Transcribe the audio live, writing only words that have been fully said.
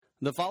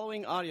The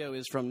following audio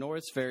is from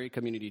Norris Ferry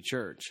Community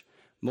Church.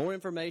 More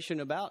information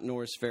about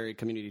Norris Ferry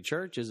Community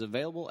Church is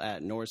available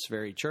at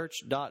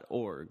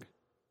norrisferrychurch.org.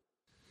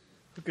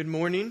 Good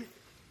morning.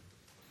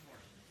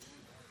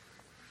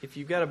 If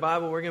you've got a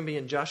Bible, we're going to be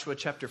in Joshua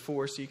chapter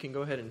 4, so you can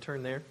go ahead and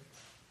turn there.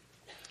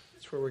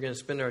 That's where we're going to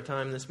spend our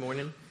time this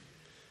morning.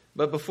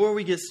 But before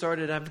we get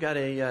started, I've got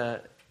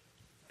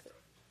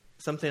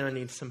something I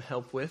need some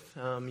help with.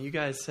 You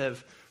guys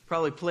have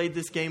probably played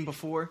this game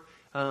before.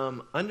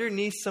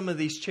 Underneath some of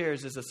these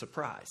chairs is a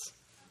surprise.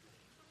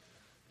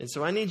 And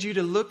so I need you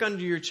to look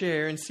under your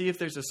chair and see if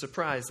there's a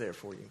surprise there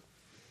for you.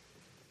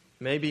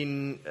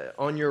 Maybe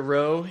on your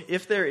row.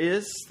 If there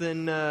is,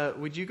 then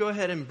would you go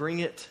ahead and bring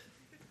it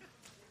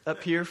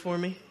up here for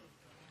me?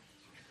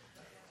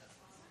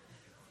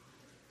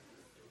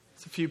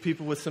 It's a few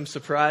people with some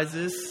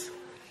surprises.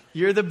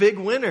 You're the big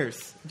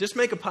winners. Just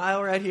make a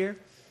pile right here.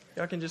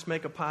 Y'all can just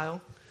make a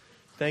pile.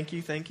 Thank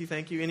you, thank you,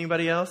 thank you.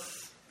 Anybody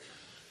else?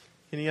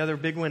 Any other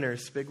big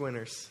winners? Big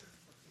winners.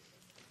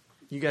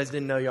 You guys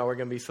didn't know y'all were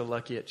going to be so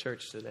lucky at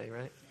church today,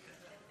 right?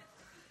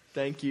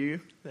 Thank you.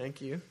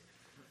 Thank you.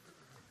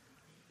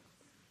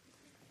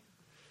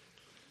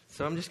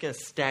 So I'm just going to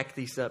stack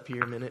these up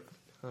here a minute.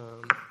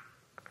 If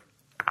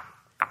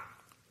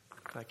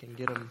I can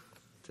get them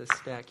to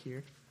stack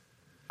here.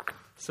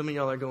 Some of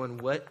y'all are going,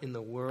 what in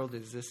the world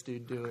is this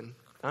dude doing?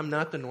 I'm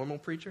not the normal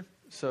preacher.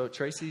 So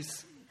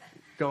Tracy's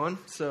gone.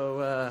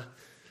 So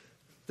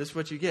this is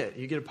what you get.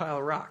 You get a pile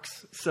of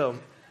rocks. So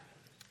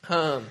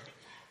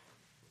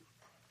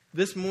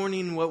this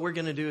morning, what we're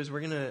going to do is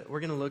we're going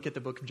to look at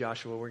the book of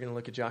Joshua. We're going to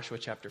look at Joshua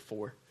chapter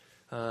 4.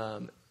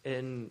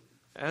 And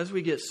as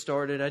we get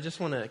started, I just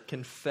want to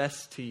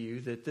confess to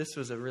you that this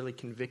was a really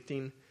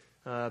convicting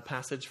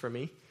passage for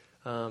me.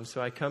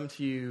 So I come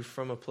to you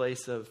from a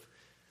place of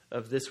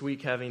this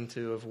week having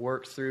to have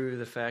worked through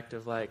the fact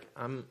of like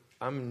I'm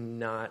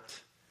not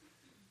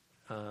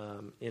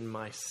in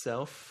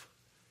myself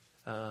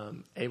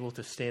able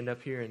to stand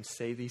up here and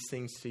say these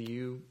things to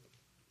you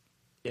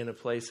in a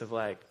place of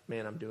like,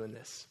 man, I'm doing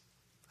this.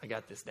 I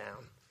got this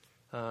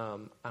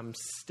down. I'm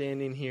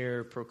standing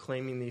here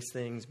proclaiming these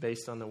things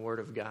based on the Word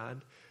of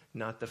God,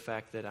 not the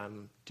fact that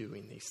I'm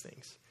doing these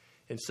things.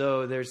 And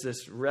so there's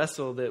this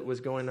wrestle that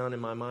was going on in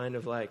my mind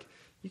of like,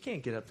 you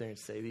can't get up there and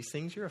say these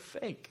things. You're a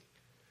fake.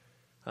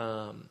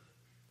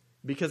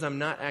 Because I'm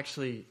not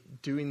actually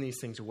doing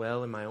these things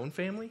well in my own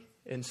family.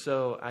 And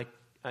so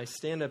I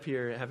stand up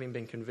here having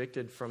been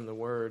convicted from the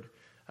Word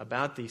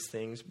about these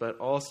things, but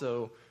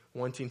also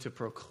wanting to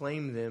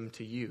proclaim them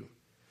to you.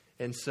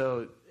 And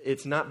so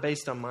it's not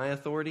based on my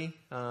authority.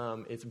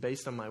 It's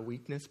based on my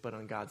weakness, but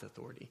on God's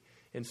authority.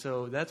 And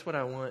so that's what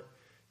I want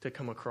to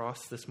come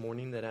across this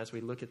morning, that as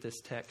we look at this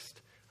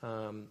text,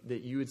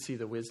 that you would see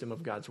the wisdom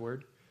of God's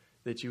Word,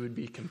 that you would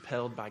be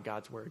compelled by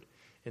God's Word.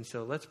 And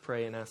so let's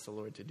pray and ask the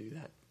Lord to do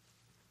that.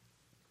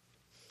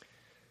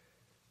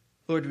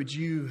 Lord, would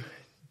you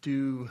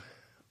do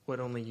what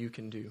only you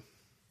can do?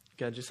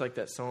 God, just like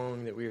that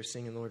song that we were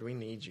singing, Lord, we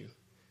need you.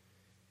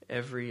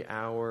 Every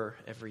hour,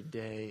 every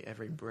day,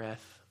 every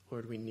breath,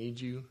 Lord, we need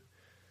you.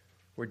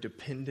 We're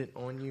dependent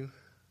on you,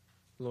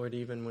 Lord,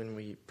 even when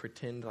we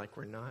pretend like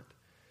we're not.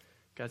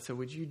 God, so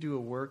would you do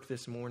a work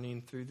this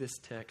morning through this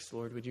text,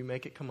 Lord? Would you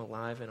make it come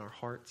alive in our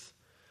hearts?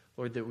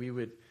 Lord, that we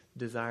would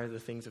desire the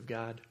things of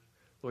God.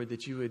 Lord,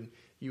 that you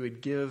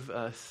would give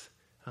us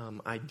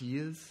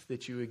ideas,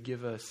 that you would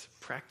give us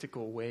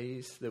practical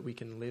ways that we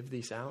can live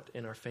these out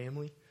in our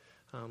family,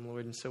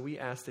 Lord. And so we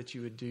ask that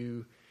you would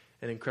do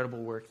an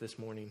incredible work this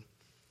morning.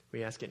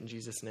 We ask it in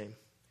Jesus' name.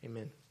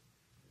 Amen.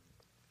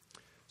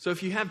 So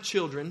if you have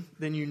children,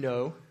 then you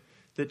know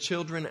that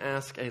children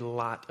ask a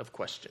lot of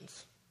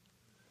questions.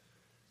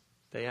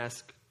 They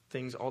ask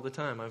things all the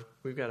time.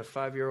 We've got a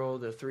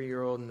 5-year-old, a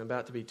 3-year-old, and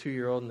about to be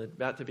 2-year-old, and the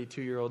about to be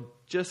 2-year-old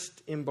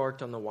just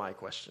embarked on the why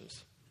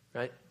questions,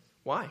 right?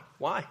 Why?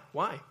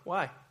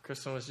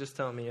 Kristen was just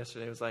telling me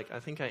yesterday, it was like,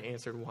 I think I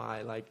answered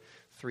why like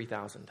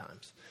 3,000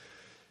 times.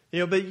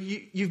 But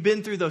you've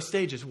been through those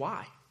stages.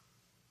 Why?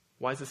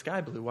 Why is the sky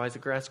blue? Why is the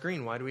grass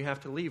green? Why do we have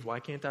to leave? Why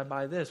can't I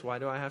buy this? Why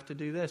do I have to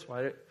do this?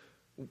 Why?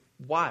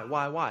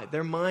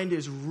 Their mind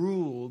is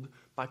ruled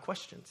by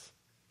questions.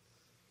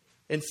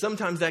 And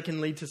sometimes that can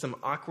lead to some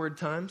awkward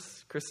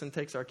times. Kristen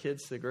takes our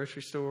kids to the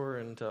grocery store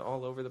and to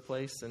all over the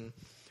place. And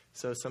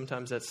so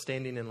sometimes that's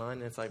standing in line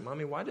and it's like,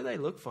 Mommy, why do they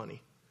look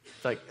funny?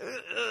 It's like,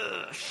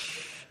 ugh.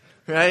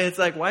 Right? It's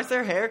like, why is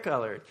their hair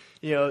colored?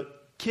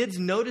 Kids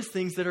notice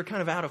things that are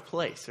kind of out of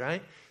place,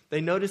 right? They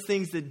notice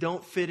things that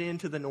don't fit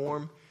into the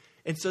norm.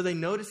 And so they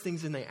notice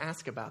things and they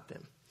ask about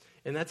them.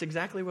 And that's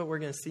exactly what we're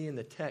going to see in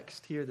the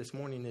text here this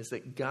morning, is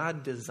that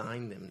God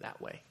designed them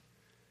that way.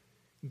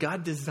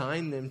 God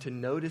designed them to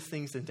notice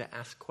things and to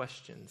ask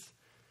questions.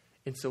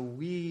 And so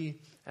we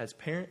as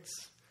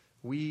parents,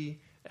 we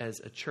as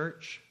a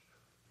church,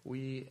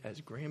 we as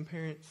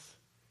grandparents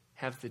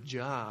have the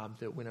job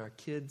that when our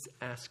kids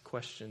ask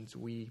questions,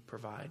 we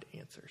provide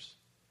answers.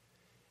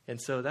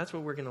 And so that's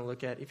what we're going to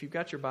look at. If you've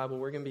got your Bible,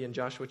 we're going to be in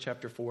Joshua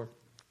chapter 4.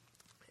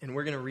 And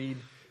we're going to read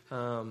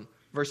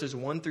verses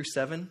 1 through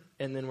 7,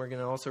 and then we're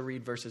going to also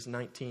read verses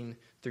 19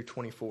 through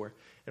 24.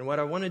 And what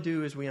I want to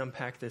do as we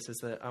unpack this is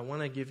that I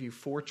want to give you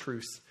 4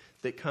 truths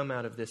that come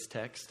out of this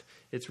text.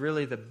 It's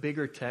really the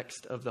bigger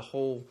text of the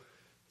whole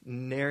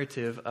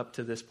narrative up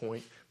to this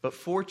point, but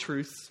 4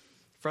 truths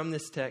from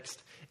this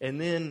text. And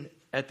then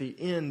at the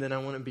end, then I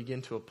want to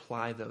begin to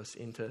apply those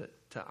into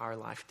our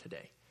life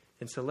today.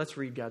 And so let's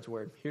read God's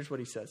word. Here's what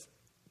he says.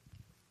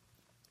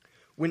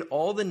 When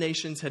all the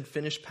nations had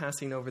finished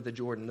passing over the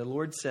Jordan, the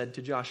Lord said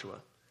to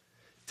Joshua,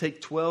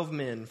 "Take 12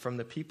 men from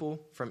the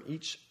people, from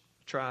each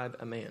tribe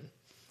a man,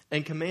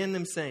 and command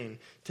them, saying,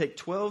 Take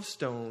 12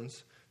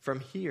 stones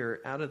from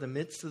here out of the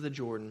midst of the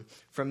Jordan,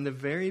 from the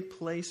very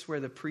place where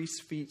the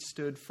priest's feet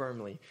stood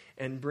firmly,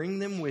 and bring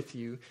them with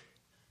you,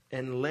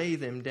 and lay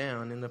them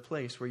down in the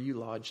place where you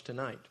lodge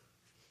tonight."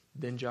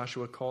 Then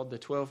Joshua called the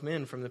 12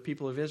 men from the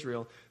people of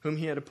Israel, whom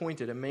he had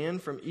appointed, a man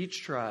from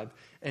each tribe.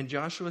 And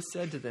Joshua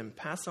said to them,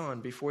 "Pass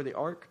on before the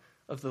ark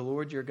of the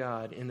Lord your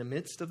God in the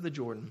midst of the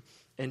Jordan,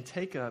 and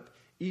take up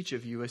each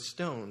of you a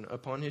stone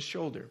upon his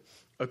shoulder,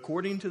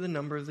 according to the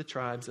number of the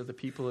tribes of the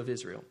people of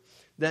Israel,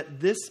 that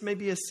this may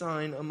be a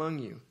sign among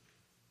you.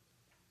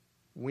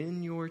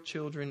 When your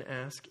children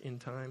ask in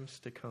times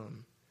to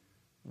come,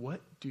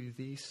 'What do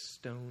these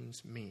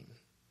stones mean?'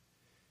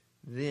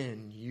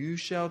 then you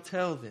shall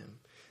tell them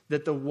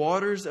that the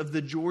waters of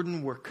the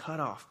Jordan were cut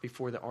off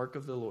before the ark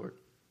of the Lord,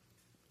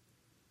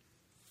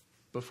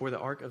 before the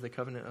ark of the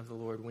covenant of the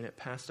Lord, when it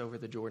passed over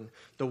the Jordan.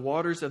 The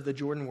waters of the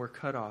Jordan were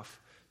cut off,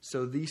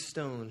 so these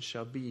stones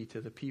shall be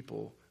to the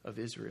people of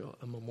Israel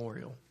a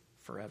memorial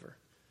forever."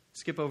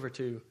 Skip over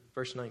to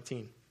verse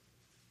 19.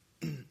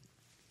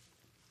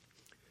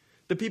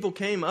 The people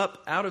came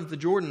up out of the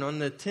Jordan on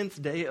the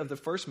 10th day of the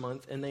first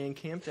month, and they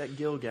encamped at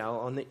Gilgal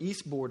on the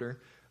east border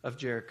of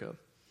Jericho.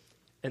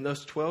 And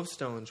those 12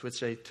 stones which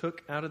they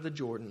took out of the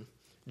Jordan,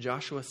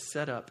 Joshua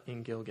set up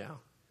in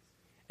Gilgal.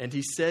 And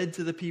he said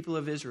to the people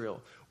of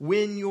Israel,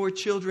 "When your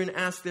children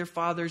ask their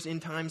fathers in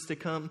times to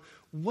come,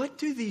 'What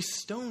do these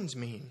stones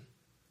mean?'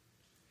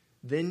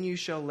 then you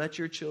shall let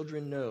your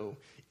children know,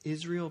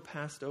 Israel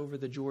passed over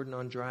the Jordan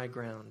on dry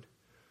ground.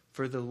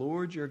 For the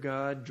Lord your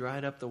God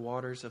dried up the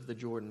waters of the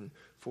Jordan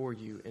for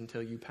you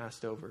until you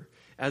passed over,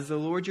 as the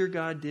Lord your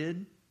God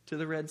did to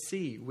the Red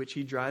Sea, which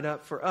he dried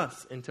up for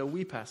us until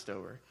we passed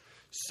over,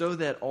 so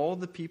that all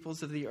the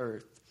peoples of the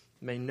earth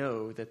may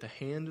know that the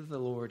hand of the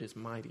Lord is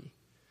mighty,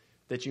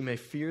 that you may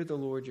fear the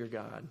Lord your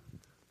God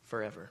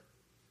forever."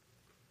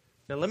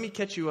 Now let me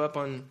catch you up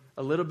on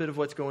a little bit of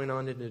what's going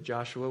on in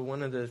Joshua.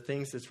 One of the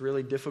things that's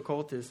really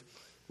difficult is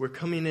we're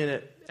coming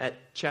in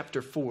at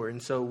chapter 4,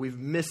 and so we've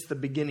missed the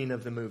beginning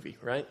of the movie,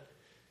 right?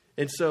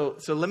 And so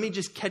let me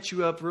just catch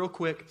you up real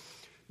quick.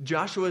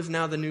 Joshua is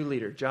now the new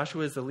leader.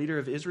 Joshua is the leader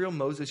of Israel.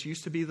 Moses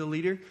used to be the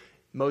leader.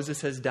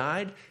 Moses has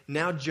died.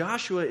 Now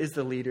Joshua is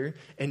the leader,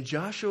 and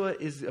Joshua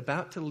is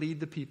about to lead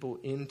the people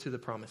into the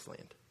promised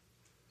land.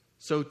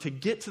 So to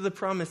get to the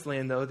promised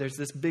land, though, there's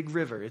this big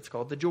river. It's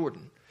called the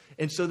Jordan.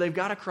 And so they've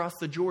got to cross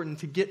the Jordan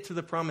to get to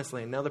the promised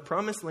land. Now the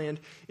promised land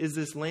is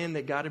this land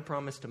that God had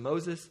promised to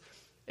Moses,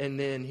 and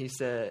then he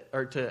said,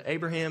 or to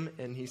Abraham,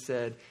 and he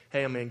said,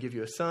 "Hey, I'm going to give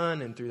you a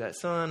son, and through that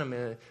son, I'm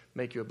going to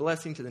make you a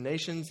blessing to the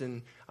nations,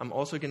 and I'm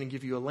also going to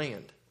give you a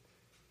land."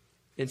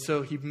 And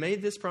so he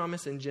made this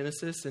promise in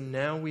Genesis, and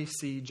now we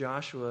see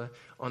Joshua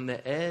on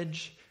the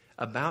edge,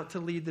 about to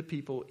lead the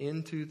people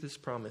into this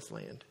promised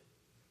land.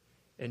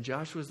 And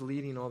Joshua's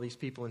leading all these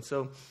people. And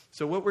so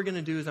what we're going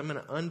to do is I'm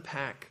going to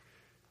unpack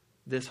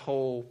this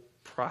whole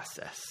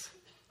process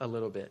a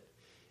little bit.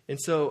 And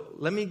so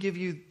let me give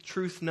you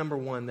truth number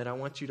 1 that I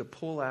want you to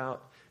pull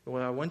out, and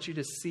what I want you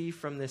to see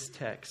from this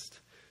text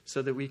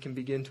so that we can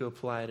begin to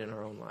apply it in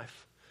our own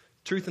life.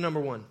 Truth number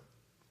 1.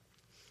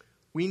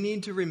 We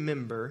need to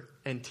remember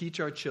and teach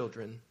our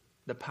children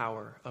the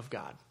power of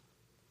God.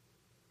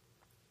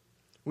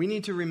 We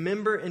need to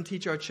remember and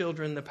teach our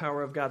children the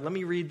power of God. Let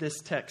me read this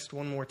text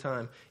one more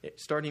time,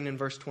 starting in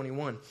verse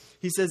 21.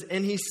 He says,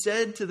 "And he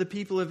said to the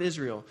people of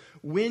Israel,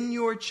 'When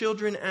your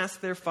children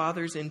ask their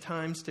fathers in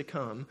times to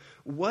come,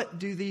 what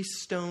do these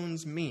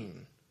stones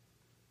mean?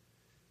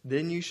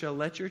 Then you shall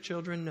let your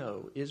children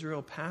know,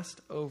 Israel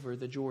passed over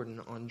the Jordan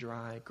on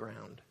dry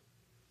ground.'"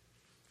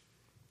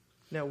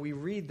 Now we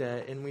read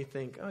that and we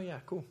think, oh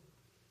yeah, cool.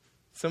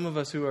 Some of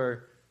us who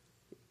are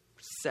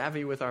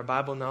savvy with our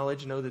Bible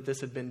knowledge know that this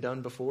had been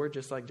done before,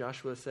 just like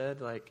Joshua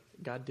said, like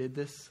God did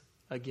this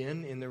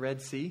again in the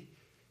Red Sea.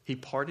 He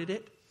parted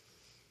it.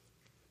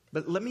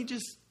 But let me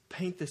just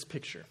paint this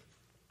picture,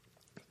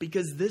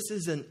 because this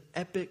is an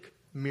epic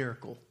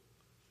miracle.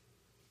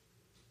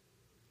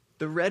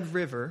 The Red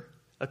River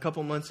a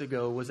couple months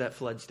ago was at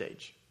flood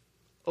stage,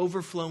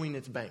 overflowing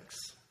its banks.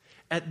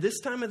 At this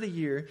time of the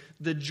year,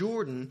 the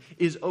Jordan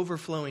is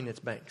overflowing its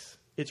banks.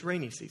 It's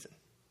rainy season.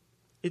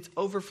 It's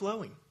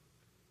overflowing.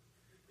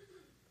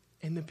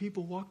 And the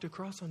people walked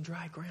across on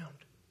dry ground.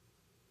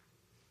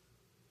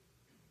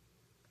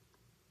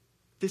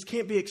 This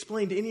can't be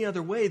explained any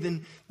other way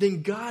than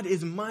God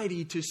is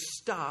mighty to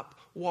stop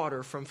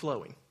water from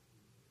flowing.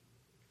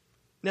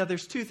 Now,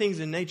 there's two things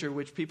in nature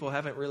which people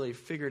haven't really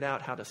figured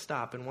out how to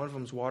stop, and one of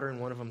them's water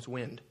and one of them's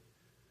wind.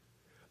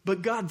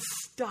 But God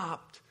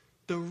stopped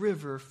the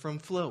river from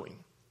flowing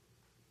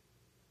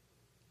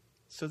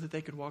so that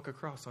they could walk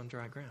across on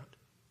dry ground.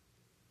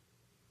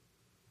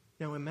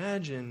 Now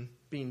imagine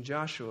being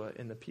Joshua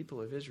and the people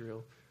of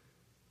Israel.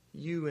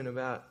 You and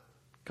about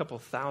a couple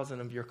thousand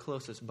of your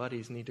closest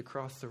buddies need to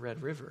cross the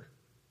Red River,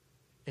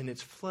 and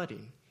it's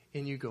flooding,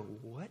 and you go,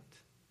 what?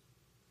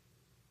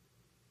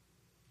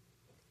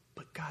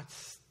 But God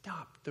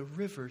stopped the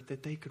river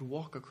that they could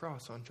walk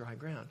across on dry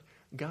ground.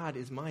 God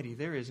is mighty.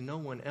 There is no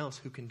one else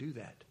who can do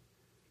that.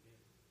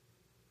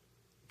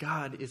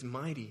 God is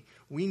mighty.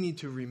 We need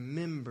to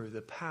remember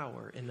the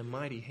power and the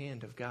mighty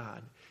hand of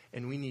God,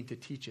 and we need to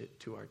teach it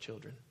to our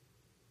children.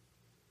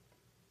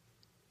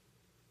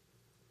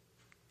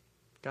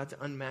 God's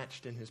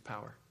unmatched in his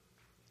power.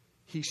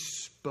 He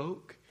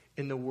spoke,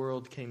 and the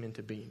world came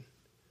into being.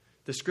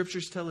 The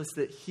scriptures tell us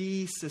that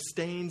he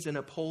sustains and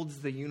upholds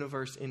the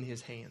universe in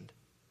his hand.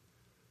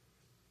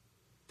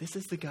 This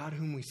is the God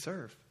whom we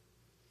serve.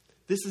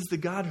 This is the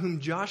God whom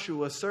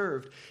Joshua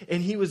served.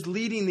 And he was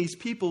leading these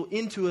people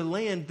into a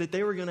land that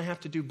they were going to have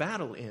to do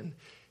battle in.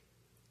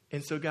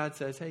 And so God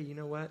says, hey, you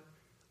know what?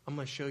 I'm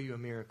going to show you a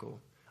miracle.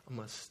 I'm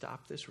going to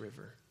stop this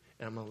river,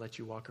 and I'm going to let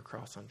you walk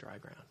across on dry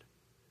ground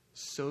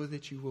so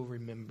that you will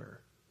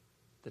remember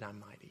that I'm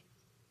mighty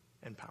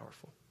and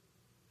powerful.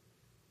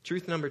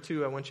 Truth number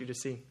 2 I want you to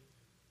see.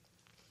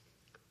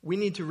 We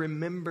need to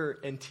remember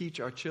and teach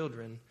our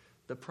children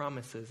the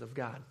promises of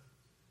God.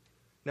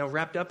 Now,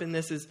 wrapped up in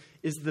this is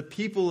the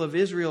people of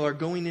Israel are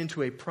going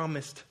into a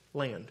promised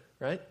land,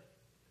 right?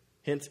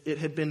 Hence, it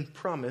had been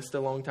promised a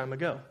long time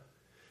ago.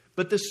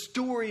 But the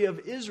story of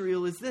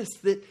Israel is this,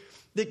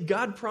 that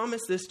God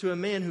promised this to a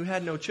man who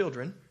had no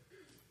children,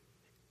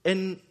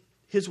 and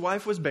his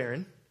wife was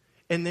barren,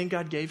 and then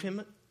God gave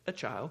him a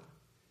child,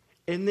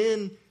 and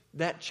then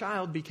that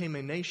child became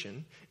a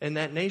nation, and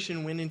that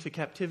nation went into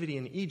captivity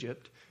in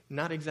Egypt,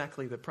 not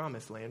exactly the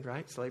promised land,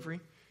 right? Slavery.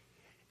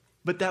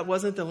 But that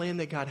wasn't the land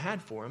that God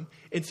had for them.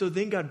 And so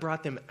then God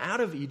brought them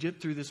out of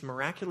Egypt through this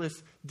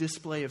miraculous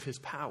display of his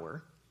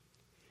power.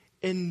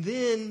 And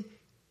then,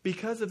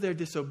 because of their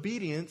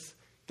disobedience,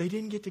 they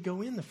didn't get to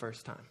go in the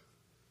first time.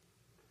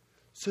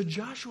 So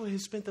Joshua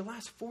has spent the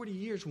last 40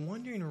 years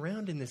wandering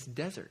around in this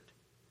desert.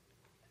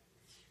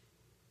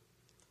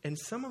 And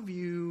some of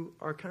you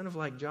are kind of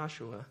like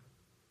Joshua,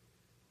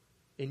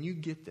 and you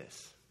get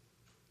this.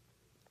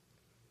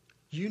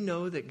 You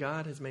know that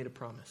God has made a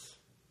promise.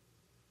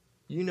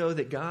 You know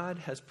that God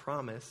has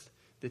promised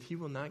that he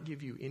will not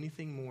give you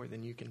anything more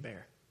than you can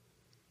bear.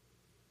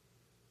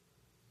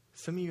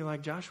 Some of you are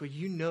like Joshua.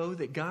 You know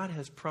that God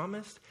has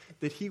promised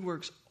that he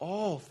works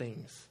all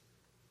things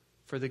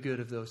for the good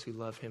of those who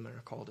love him and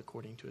are called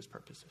according to his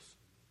purposes.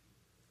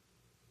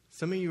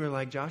 Some of you are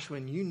like Joshua,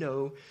 and you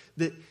know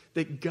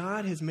that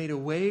God has made a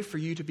way for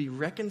you to be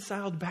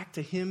reconciled back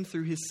to him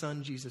through his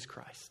son, Jesus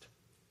Christ.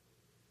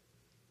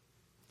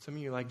 Some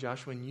of you are like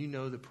Joshua, and you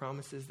know the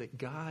promises that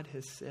God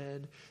has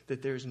said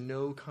that there's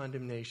no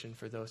condemnation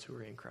for those who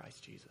are in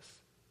Christ Jesus.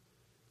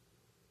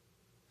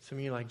 Some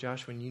of you are like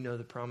Joshua, and you know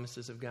the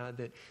promises of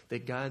God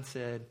that God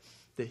said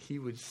that he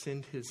would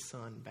send his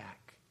son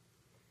back.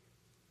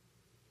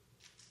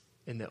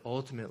 And that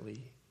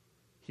ultimately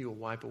he will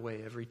wipe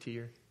away every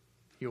tear.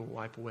 He will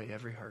wipe away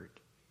every hurt.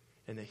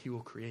 And that he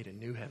will create a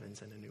new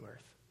heavens and a new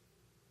earth.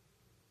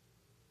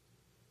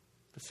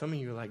 But some of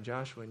you are like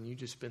Joshua, and you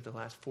just spent the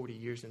last 40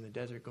 years in the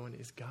desert going,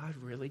 is God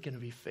really going to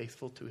be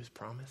faithful to his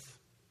promise?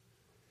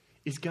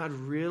 Is God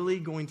really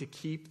going to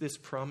keep this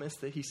promise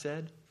that he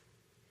said?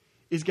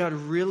 Is God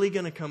really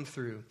going to come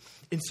through?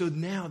 And so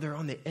now they're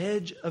on the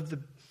edge of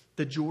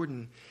the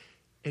Jordan,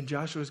 and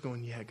Joshua's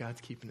going, yeah,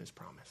 God's keeping his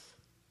promise.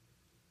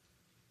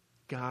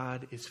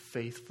 God is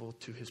faithful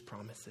to his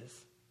promises.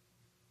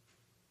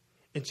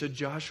 And so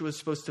Joshua is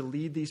supposed to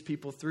lead these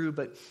people through,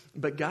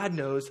 but God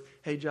knows,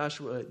 hey,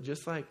 Joshua,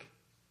 just like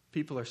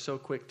people are so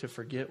quick to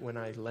forget when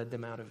I led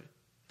them out of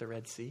the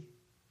Red Sea,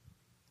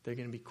 they're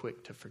going to be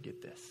quick to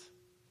forget this.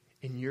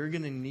 And you're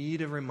going to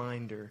need a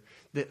reminder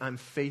that I'm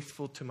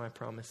faithful to my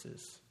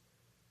promises.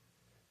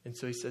 And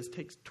so he says,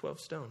 take 12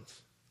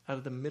 stones out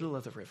of the middle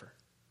of the river.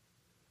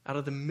 Out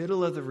of the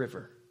middle of the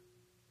river,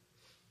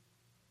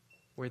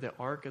 where the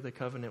Ark of the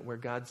Covenant, where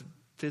God's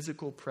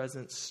physical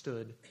presence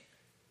stood,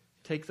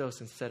 take those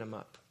and set them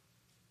up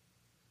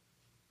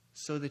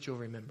so that you'll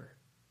remember,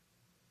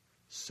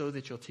 so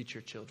that you'll teach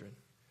your children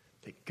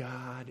that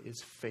God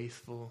is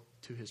faithful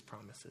to his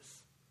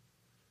promises.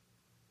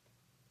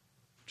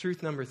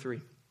 Truth number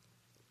 3.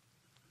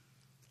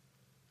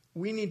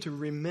 We need to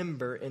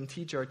remember and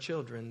teach our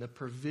children the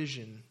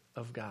provision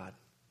of God.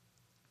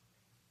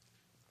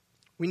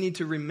 We need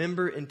to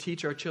remember and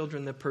teach our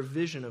children the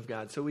provision of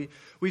God. So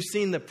we've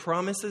seen the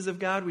promises of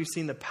God. We've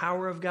seen the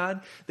power of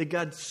God, that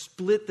God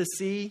split the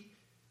sea,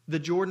 the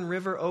Jordan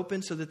River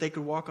open so that they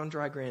could walk on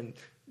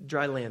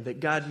dry land, that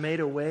God made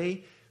a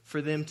way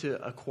for them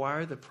to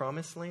acquire the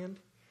promised land.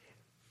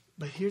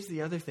 But here's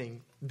the other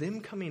thing.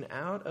 Them coming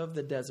out of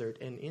the desert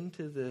and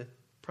into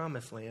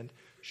promised land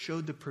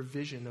showed the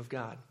provision of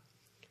God.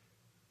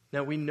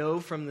 Now we know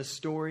from the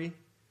story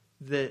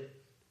that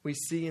we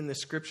see in the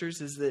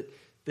scriptures is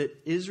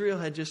that Israel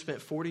had just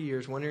spent 40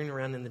 years wandering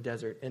around in the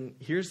desert. And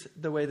here's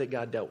the way that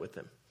God dealt with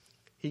them.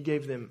 He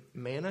gave them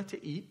manna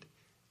to eat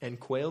and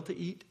quail to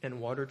eat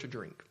and water to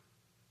drink.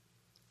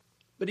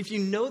 But if you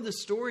know the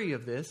story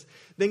of this,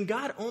 then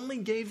God only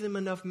gave them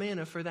enough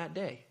manna for that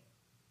day.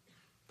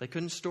 They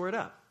couldn't store it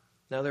up.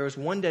 Now, there was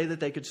one day that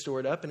they could store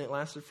it up, and it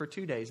lasted for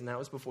 2 days, and that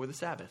was before the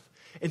Sabbath.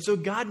 And so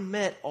God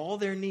met all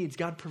their needs.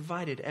 God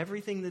provided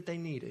everything that they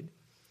needed,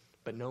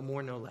 but no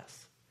more, no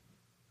less.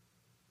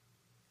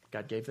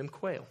 God gave them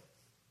quail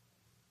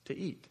to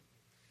eat.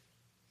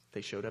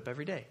 They showed up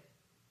every day.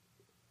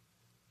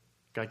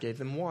 God gave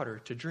them water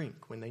to drink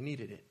when they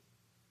needed it.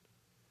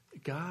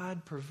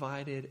 God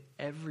provided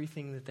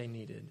everything that they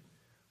needed,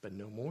 but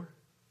no more,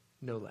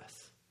 no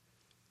less.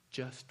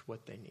 Just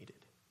what they needed.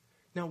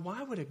 Now,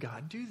 why would a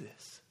God do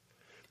this?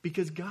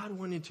 Because God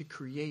wanted to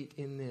create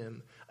in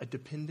them a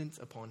dependence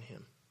upon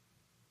him.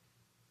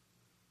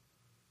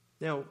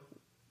 Now,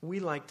 we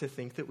like to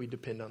think that we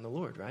depend on the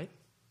Lord, right?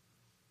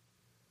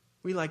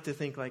 We like to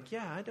think like,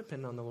 yeah, I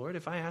depend on the Lord.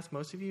 If I ask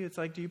most of you, it's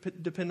like, do you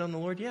depend on the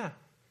Lord? Yeah.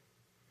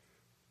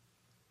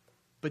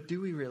 But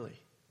do we really?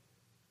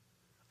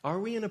 Are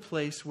we in a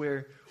place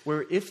where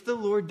if the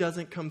Lord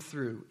doesn't come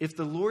through, if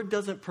the Lord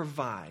doesn't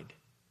provide,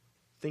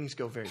 things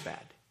go very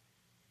bad?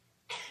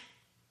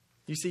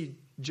 You see,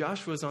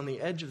 Joshua's on the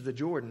edge of the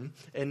Jordan,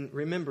 and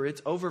remember,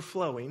 it's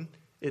overflowing,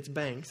 its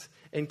banks.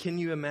 And can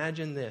you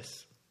imagine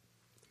this?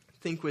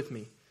 Think with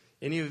me.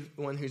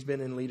 Anyone who's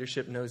been in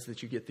leadership knows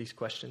that you get these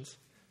questions.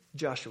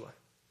 Joshua,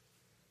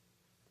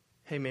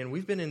 hey man,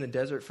 we've been in the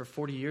desert for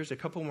 40 years, a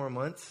couple more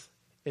months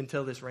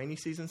until this rainy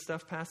season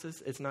stuff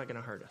passes. It's not going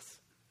to hurt us.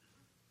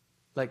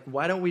 Like,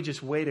 why don't we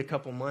just wait a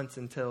couple months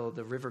until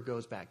the river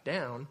goes back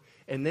down,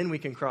 and then we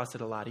can cross it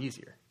a lot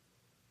easier?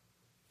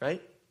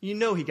 Right? You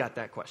know he got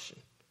that question.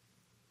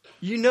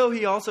 You know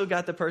he also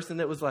got the person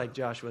that was like,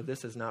 Joshua,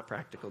 this is not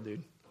practical,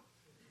 dude.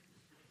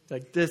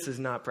 Like, this is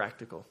not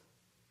practical.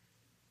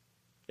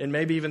 And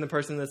maybe even the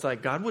person that's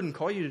like, God wouldn't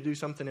call you to do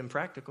something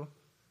impractical,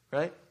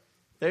 right?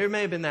 There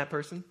may have been that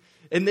person.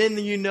 And then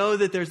you know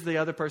that there's the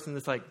other person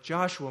that's like,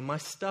 Joshua, my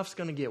stuff's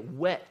going to get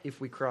wet if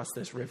we cross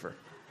this river.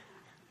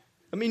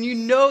 I mean, you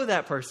know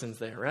that person's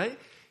there, right?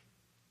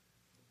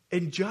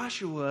 And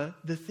Joshua,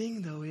 the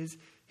thing though is,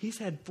 he's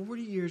had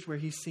 40 years where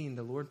he's seen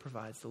the Lord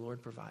provides, the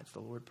Lord provides, the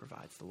Lord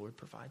provides, the Lord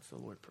provides, the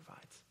Lord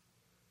provides.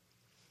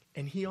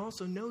 And he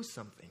also knows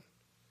something.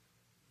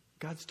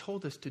 God's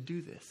told us to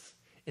do this.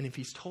 And if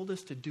he's told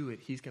us to do it,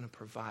 he's going to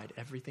provide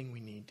everything we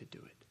need to do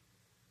it.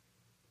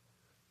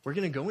 We're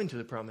going to go into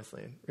the promised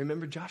land.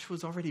 Remember,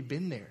 Joshua's already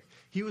been there.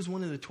 He was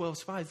one of the 12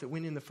 spies that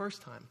went in the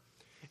first time.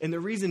 And the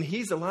reason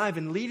he's alive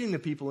and leading the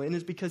people in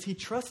is because he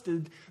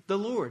trusted the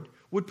Lord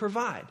would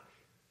provide.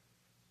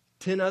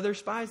 10 other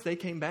spies, they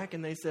came back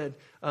and they said,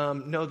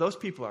 no, those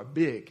people are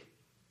big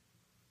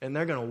and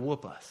they're going to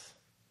whoop us.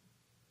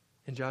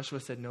 And Joshua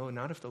said, no,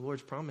 not if the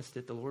Lord's promised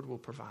it. The Lord will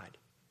provide.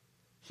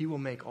 He will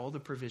make all the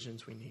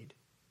provisions we need.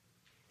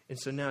 And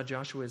so now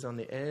Joshua is on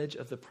the edge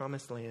of the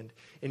promised land,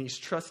 and he's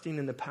trusting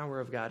in the power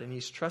of God, and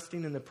he's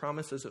trusting in the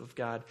promises of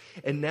God.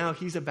 And now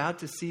he's about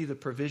to see the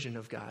provision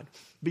of God.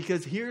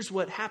 Because here's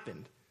what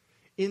happened.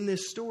 In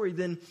this story,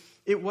 then,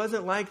 it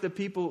wasn't like the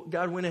people,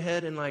 God went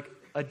ahead and like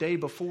a day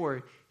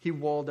before, he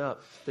walled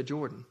up the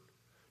Jordan.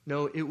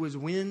 No, it was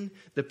when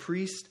the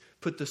priest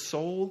put the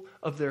sole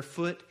of their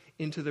foot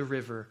into the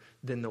river,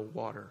 then the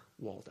water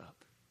walled up.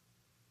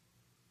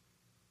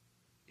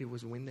 It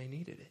was when they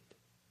needed it.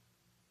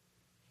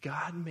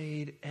 God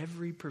made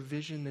every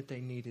provision that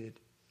they needed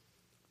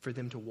for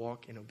them to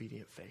walk in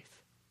obedient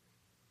faith.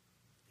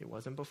 It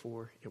wasn't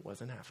before, it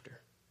wasn't after.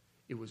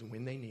 It was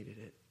when they needed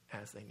it,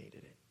 as they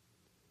needed it.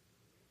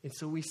 And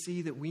so we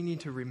see that we need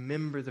to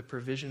remember the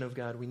provision of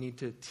God. We need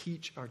to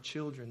teach our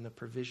children the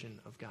provision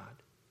of God.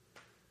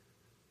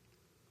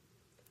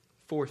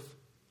 Fourth,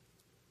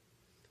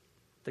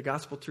 the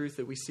gospel truth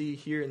that we see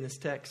here in this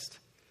text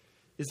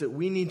is that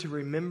we need to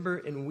remember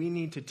and we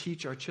need to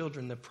teach our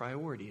children the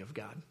priority of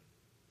God.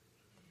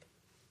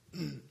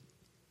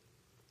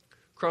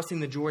 Crossing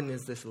the Jordan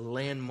is this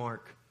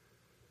landmark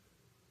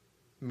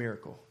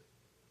miracle.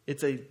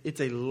 It's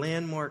a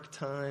landmark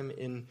time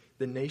in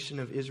the nation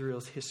of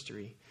Israel's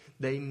history.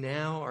 They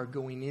now are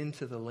going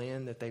into the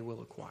land that they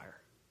will acquire.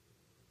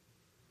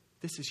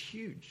 This is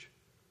huge.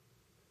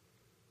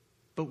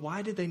 But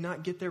why did they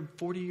not get there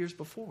 40 years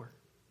before?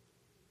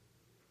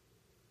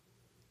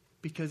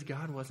 Because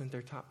God wasn't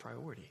their top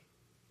priority.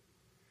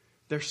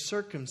 Their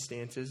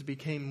circumstances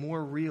became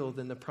more real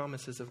than the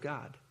promises of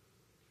God.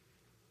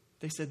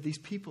 They said, these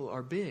people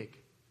are big.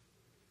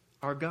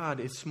 Our God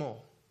is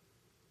small.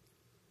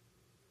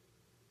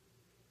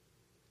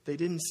 They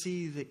didn't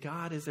see that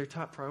God is their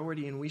top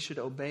priority and we should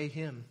obey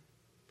him.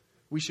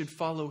 We should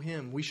follow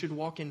him. We should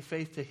walk in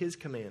faith to his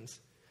commands.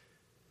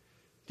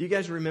 Do you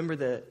guys remember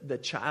the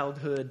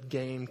childhood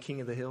game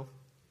King of the Hill?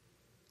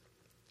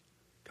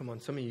 Come on,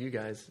 some of you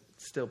guys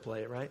still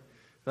play it, right?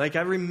 Like,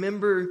 I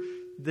remember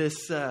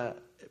this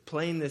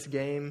playing this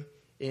game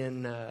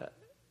in,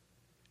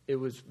 it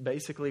was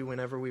basically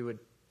whenever we would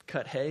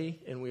cut hay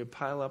and we would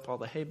pile up all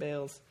the hay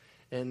bales.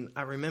 And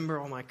I remember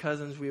all my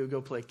cousins, we would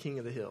go play King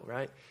of the Hill,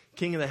 right?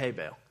 King of the hay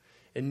bale.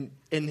 And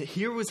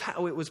here was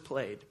how it was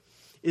played,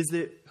 is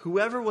that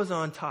whoever was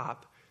on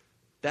top,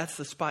 that's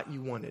the spot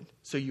you wanted.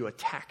 So you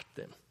attacked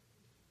them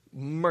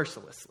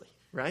mercilessly,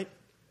 right?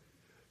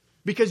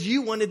 Because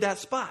you wanted that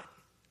spot.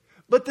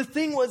 But the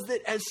thing was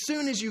that as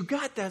soon as you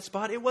got that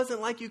spot, it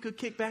wasn't like you could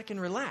kick back and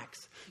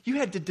relax. You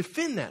had to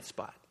defend that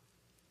spot.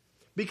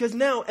 Because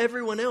now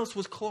everyone else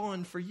was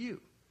clawing for you.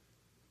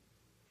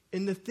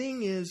 And the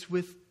thing is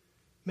with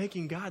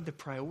making God the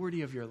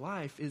priority of your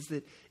life is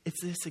that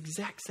it's this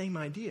exact same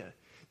idea.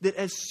 That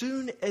as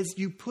soon as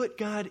you put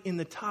God in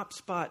the top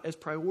spot as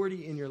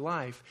priority in your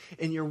life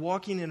and you're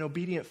walking in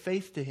obedient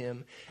faith to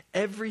Him,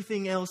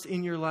 everything else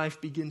in your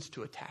life begins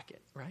to attack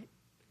it, right?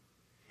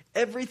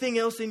 Everything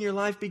else in your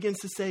life begins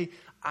to say,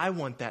 I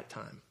want that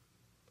time.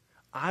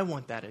 I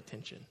want that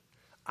attention.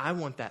 I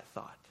want that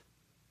thought.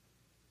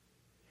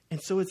 And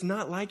so it's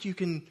not like you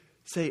can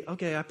say,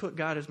 okay, I put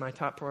God as my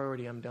top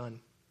priority, I'm done.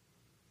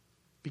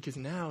 Because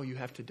now you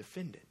have to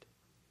defend it.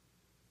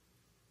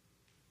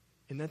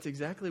 And that's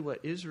exactly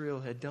what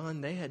Israel had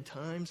done. They had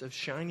times of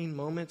shining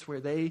moments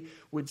where they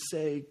would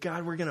say,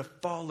 God, we're going to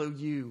follow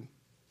you.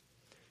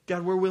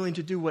 God, we're willing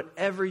to do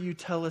whatever you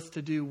tell us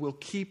to do. We'll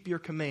keep your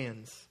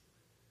commands.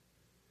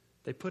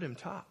 They put him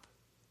top.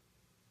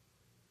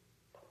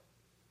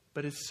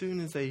 But as soon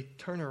as they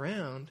turn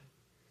around,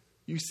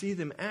 you see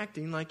them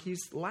acting like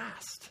he's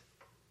last.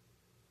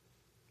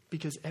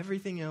 Because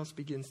everything else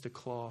begins to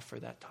claw for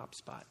that top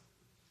spot.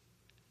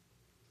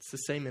 It's the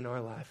same in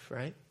our life,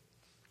 right?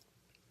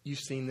 You've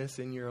seen this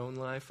in your own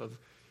life of,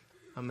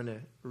 I'm going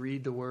to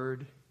read the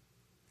Word.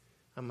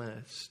 I'm going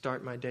to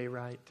start my day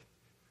right.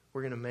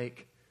 We're going to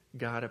make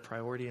God a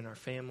priority in our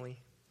family.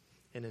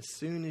 And as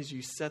soon as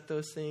you set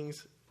those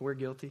things, we're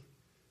guilty.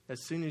 As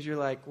soon as you're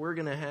like, we're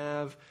going to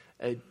have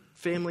a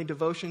family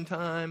devotion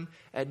time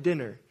at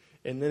dinner.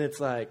 And then it's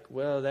like,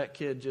 well, that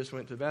kid just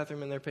went to the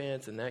bathroom in their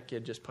pants and that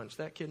kid just punched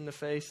that kid in the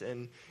face.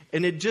 And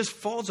it just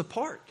falls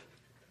apart.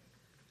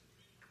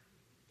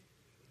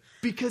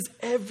 Because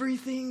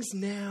everything's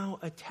now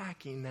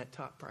attacking that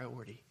top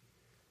priority.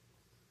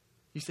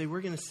 You say,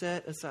 we're going to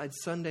set aside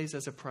Sundays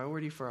as a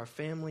priority for our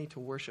family to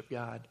worship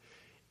God.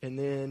 And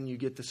then you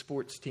get the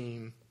sports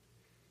team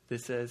that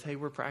says, hey,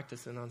 we're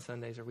practicing on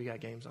Sundays or we got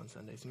games on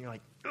Sundays. And you're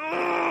like,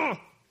 ugh!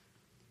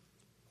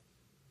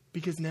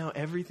 Because now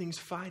everything's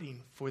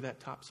fighting for that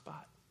top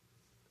spot.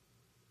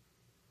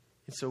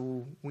 And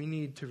so we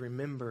need to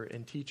remember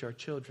and teach our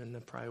children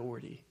the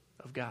priority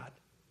of God.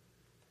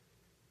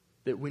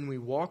 That when we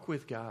walk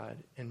with God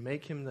and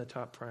make him the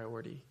top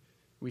priority,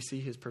 we see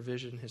his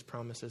provision, his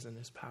promises, and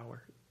his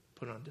power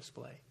put on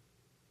display.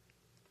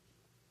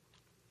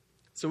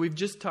 So we've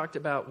just talked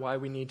about why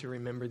we need to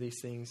remember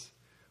these things.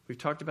 We've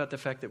talked about the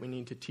fact that we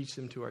need to teach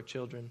them to our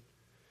children.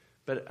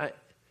 But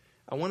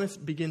I want to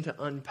begin to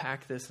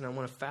unpack this, and I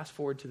want to fast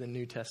forward to the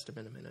New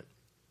Testament a minute.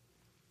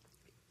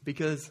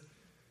 Because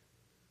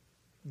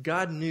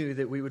God knew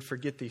that we would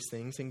forget these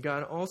things, and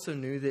God also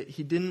knew that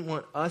he didn't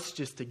want us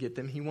just to get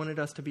them. He wanted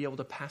us to be able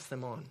to pass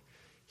them on.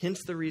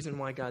 Hence the reason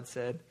why God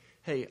said,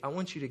 hey, I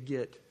want you to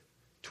get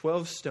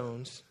 12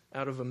 stones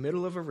out of the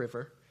middle of a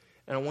river,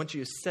 and I want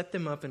you to set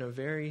them up in a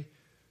very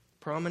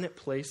prominent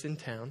place in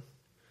town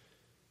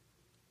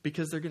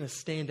because they're going to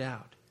stand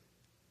out.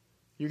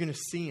 You're going to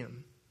see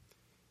them.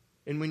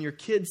 And when your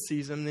kid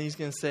sees them, then he's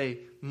going to say,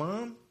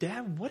 Mom,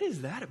 Dad, what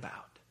is that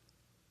about?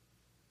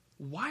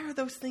 Why are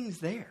those things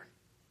there?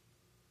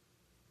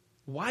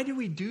 Why do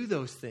we do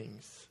those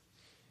things?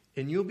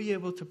 And you'll be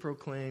able to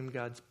proclaim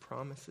God's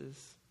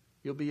promises.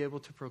 You'll be able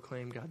to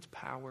proclaim God's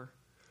power.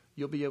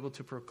 You'll be able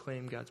to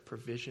proclaim God's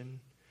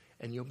provision.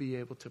 And you'll be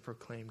able to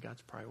proclaim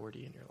God's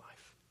priority in your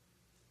life.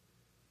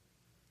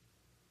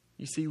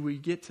 You see, we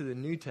get to the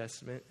New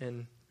Testament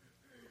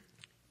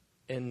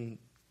and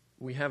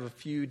we have a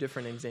few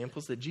different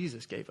examples that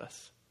Jesus gave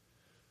us.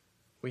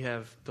 We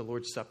have the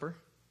Lord's Supper,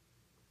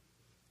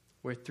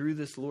 where through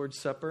this Lord's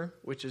Supper,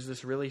 which is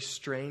this really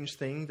strange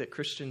thing that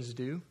Christians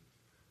do,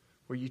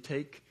 where you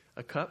take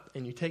a cup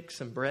and you take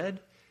some bread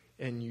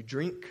and you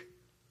drink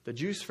the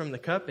juice from the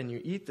cup and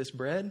you eat this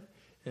bread,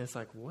 and it's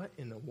like, what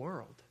in the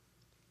world?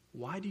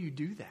 Why do you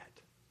do that?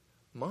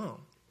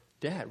 Mom,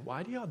 Dad,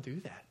 why do y'all do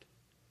that?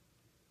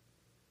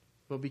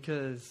 Well,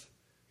 because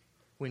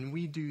when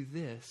we do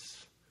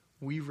this,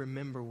 we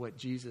remember what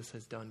Jesus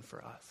has done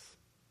for us.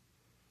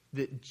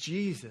 That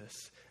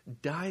Jesus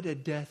died a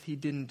death he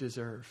didn't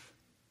deserve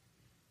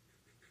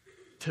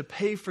to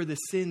pay for the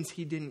sins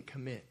he didn't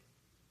commit,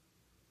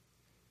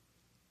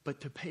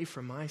 but to pay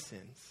for my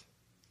sins.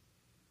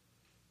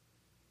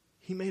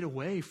 He made a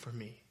way for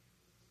me.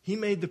 He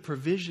made the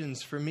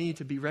provisions for me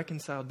to be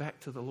reconciled back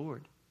to the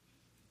Lord.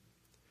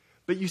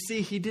 But you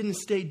see, he didn't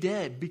stay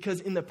dead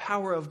because in the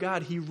power of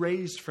God, he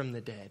raised from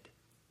the dead,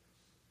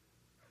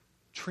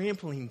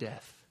 trampling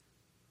death,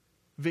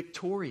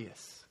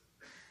 victorious.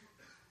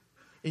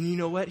 And you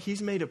know what?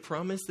 He's made a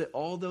promise that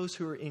all those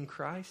who are in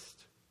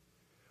Christ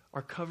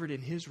are covered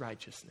in his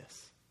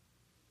righteousness.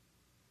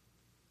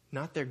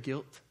 Not their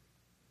guilt,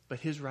 but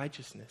his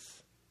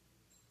righteousness.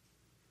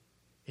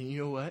 And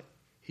you know what?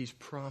 He's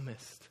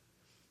promised.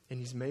 And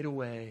he's made a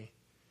way.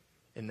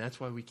 And that's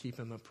why we keep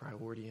him a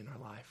priority in our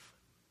life.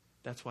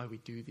 That's why we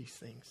do these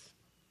things.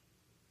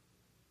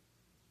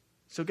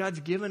 So God's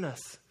given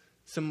us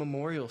some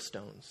memorial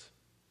stones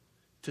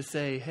to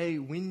say, hey,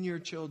 when your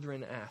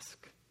children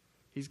ask,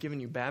 he's given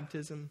you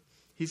baptism,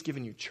 he's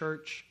given you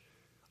church,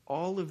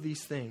 all of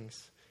these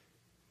things.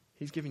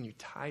 He's given you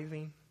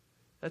tithing.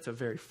 That's a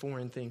very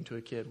foreign thing to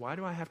a kid. Why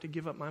do I have to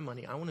give up my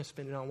money? I want to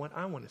spend it on what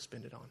I want to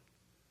spend it on.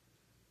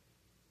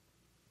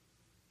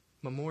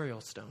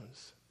 Memorial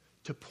stones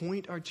to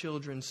point our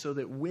children so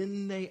that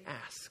when they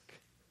ask,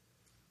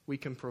 we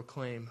can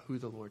proclaim who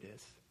the Lord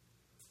is.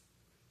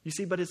 You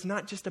see, but it's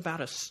not just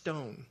about a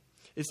stone.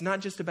 It's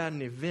not just about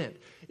an event.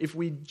 If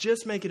we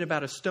just make it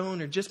about a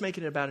stone or just make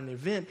it about an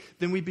event,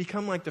 then we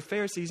become like the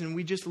Pharisees and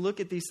we just look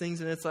at these things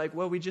and it's like,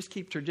 well, we just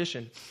keep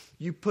tradition.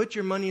 You put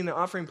your money in the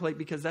offering plate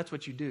because that's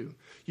what you do.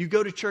 You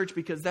go to church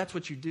because that's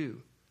what you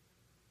do.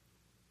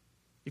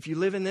 If you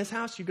live in this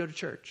house, you go to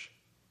church.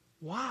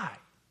 Why?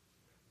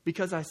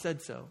 Because I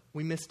said so.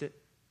 We missed it.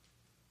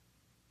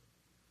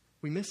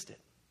 We missed it.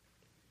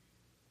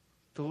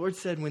 The Lord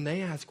said when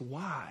they ask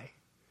why,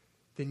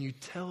 then you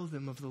tell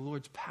them of the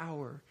Lord's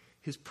power,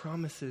 his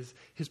promises,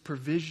 his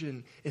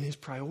provision, and his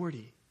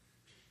priority.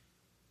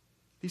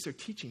 These are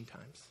teaching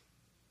times.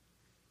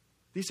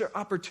 These are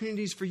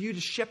opportunities for you to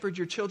shepherd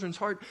your children's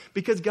heart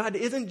because God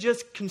isn't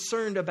just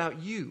concerned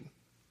about you.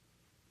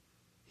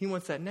 He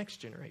wants that next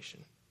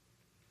generation.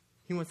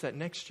 He wants that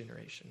next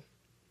generation.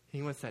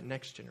 He wants that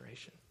next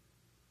generation.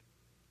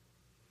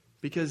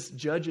 Because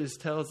Judges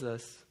tells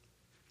us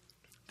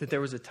that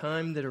there was a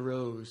time that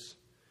arose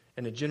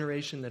and a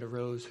generation that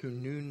arose who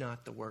knew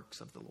not the works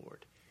of the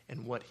Lord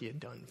and what he had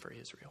done for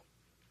Israel.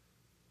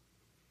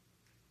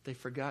 They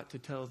forgot to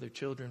tell their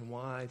children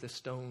why the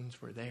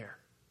stones were there.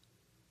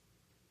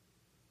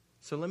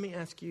 So let me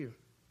ask you,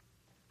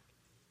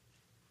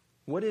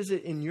 what is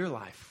it in your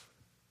life?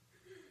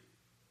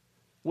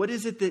 What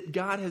is it that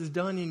God has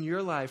done in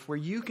your life where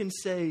you can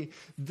say,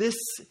 this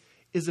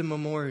is a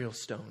memorial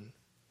stone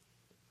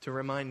to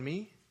remind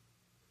me,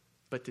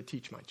 but to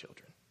teach my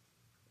children?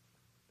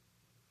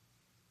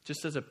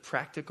 Just as a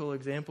practical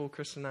example,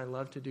 Chris and I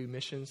love to do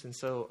missions, and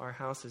so our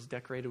house is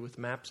decorated with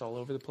maps all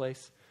over the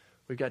place.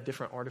 We've got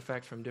different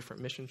artifacts from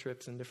different mission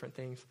trips and different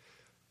things.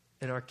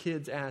 And our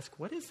kids ask,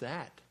 what is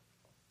that?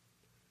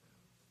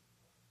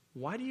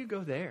 Why do you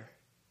go there?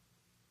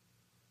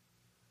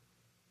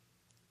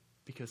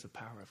 Because the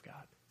power of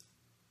God,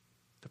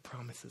 the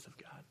promises of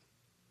God,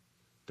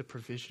 the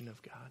provision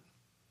of God,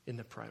 and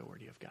the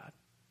priority of God.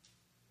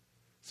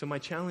 So my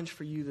challenge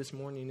for you this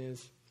morning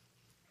is,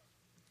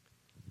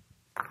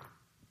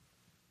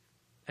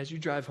 as you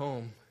drive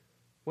home,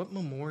 what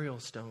memorial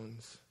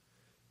stones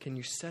can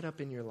you set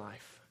up in your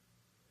life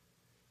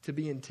to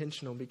be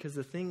intentional? Because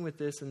the thing with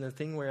this and the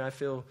thing where I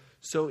feel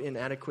so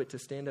inadequate to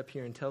stand up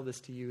here and tell this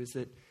to you is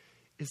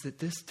that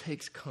this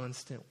takes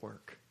constant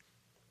work.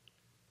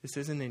 This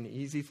isn't an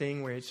easy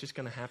thing where it's just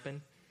going to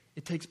happen.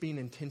 It takes being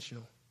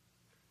intentional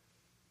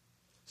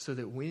so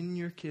that when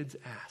your kids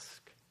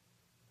ask,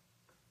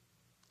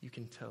 you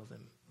can tell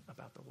them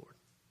about the Lord.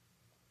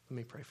 Let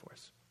me pray for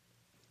us.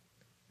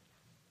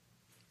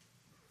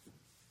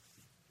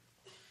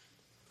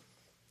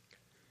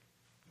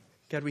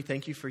 God, we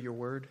thank you for your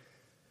word.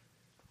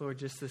 Lord,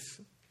 just this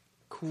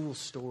cool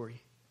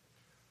story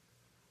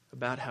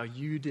about how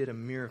you did a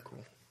miracle,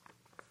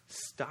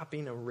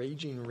 stopping a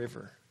raging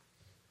river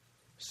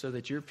so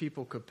that your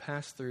people could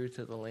pass through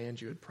to the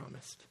land you had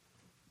promised.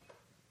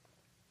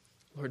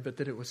 Lord, but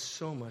that it was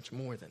so much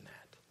more than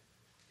that.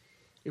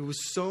 It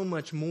was so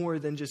much more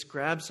than just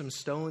grab some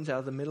stones out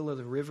of the middle of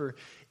the river.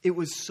 It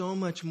was so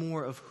much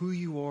more of who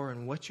you are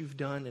and what you've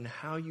done and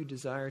how you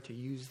desire to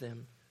use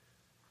them.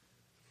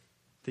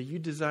 That you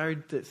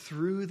desired that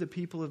through the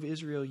people of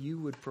Israel you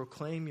would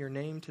proclaim your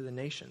name to the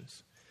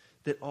nations,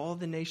 that all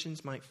the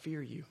nations might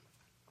fear you.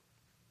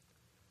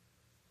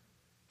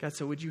 God,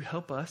 so would you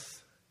help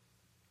us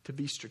to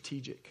be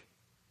strategic?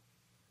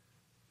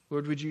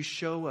 Lord, would you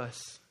show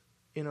us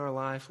in our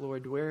life,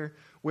 Lord,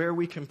 where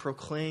we can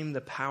proclaim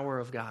the power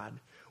of God,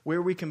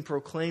 where we can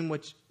proclaim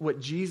what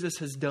Jesus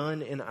has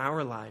done in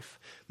our life,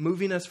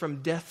 moving us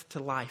from death to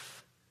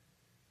life.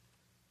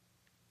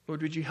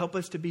 Lord, would you help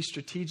us to be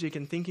strategic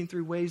in thinking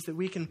through ways that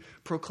we can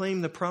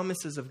proclaim the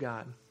promises of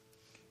God,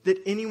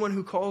 that anyone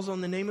who calls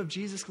on the name of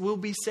Jesus will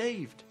be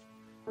saved,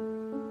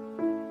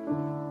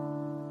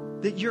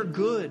 that you're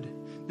good,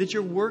 that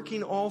you're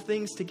working all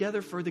things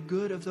together for the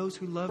good of those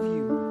who love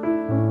you.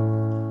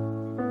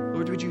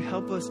 Lord, would you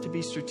help us to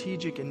be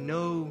strategic and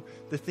know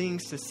the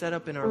things to set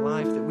up in our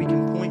life that we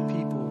can point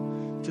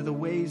people to the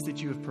ways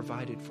that you have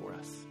provided for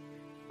us.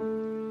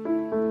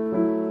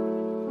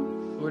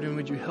 Lord, and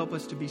would you help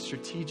us to be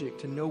strategic,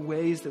 to know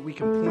ways that we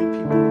can point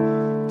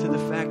people to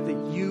the fact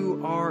that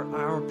you are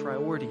our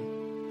priority.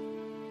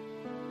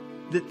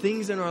 that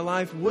things in our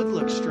life would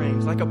look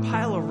strange, like a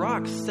pile of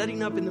rocks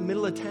setting up in the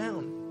middle of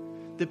town,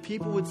 that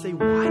people would say,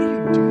 why do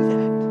you do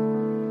that?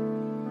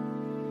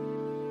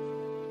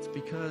 It's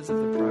because of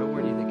the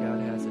priority that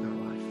God has in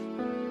our life.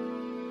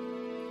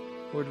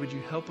 Lord, would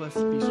you help us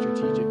be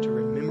strategic to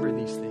remember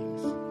these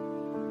things,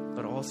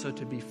 but also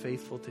to be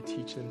faithful to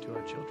teach them to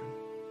our children.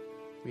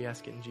 We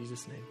ask it in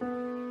Jesus' name.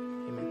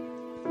 Amen.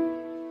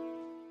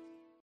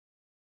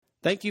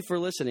 Thank you for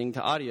listening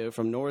to audio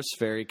from Norris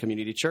Ferry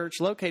Community Church,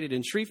 located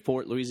in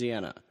Shreveport,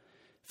 Louisiana.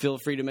 Feel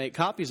free to make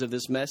copies of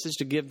this message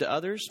to give to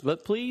others,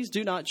 but please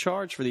do not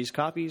charge for these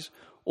copies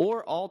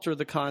or alter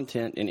the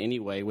content in any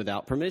way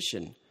without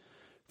permission.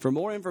 For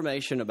more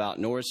information about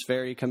Norris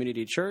Ferry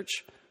Community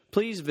Church,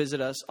 please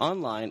visit us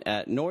online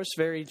at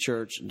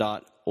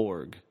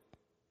norrisferrychurch.org.